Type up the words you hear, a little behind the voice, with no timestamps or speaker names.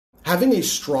Having a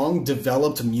strong,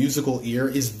 developed musical ear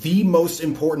is the most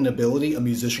important ability a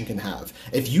musician can have.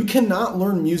 If you cannot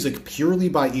learn music purely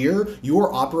by ear, you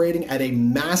are operating at a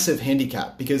massive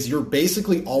handicap because you're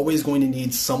basically always going to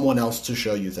need someone else to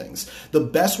show you things. The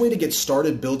best way to get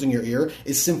started building your ear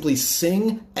is simply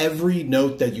sing every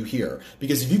note that you hear.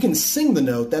 Because if you can sing the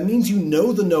note, that means you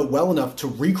know the note well enough to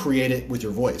recreate it with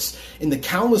your voice. And the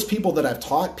countless people that I've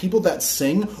taught, people that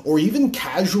sing or even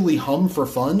casually hum for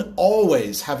fun,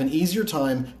 always have an easier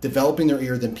time developing their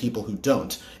ear than people who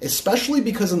don't. Especially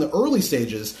because in the early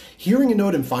stages, hearing a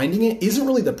note and finding it isn't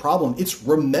really the problem, it's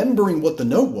remembering what the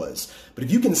note was. But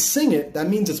if you can sing it, that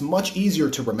means it's much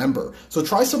easier to remember. So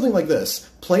try something like this.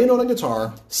 Play a note on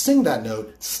guitar, sing that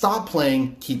note, stop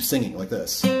playing, keep singing like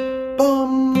this.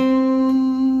 Bum,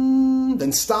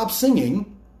 then stop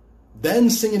singing, then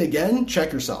sing it again,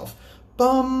 check yourself.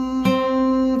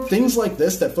 Bum. Things like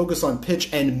this that focus on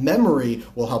pitch and memory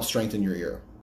will help strengthen your ear.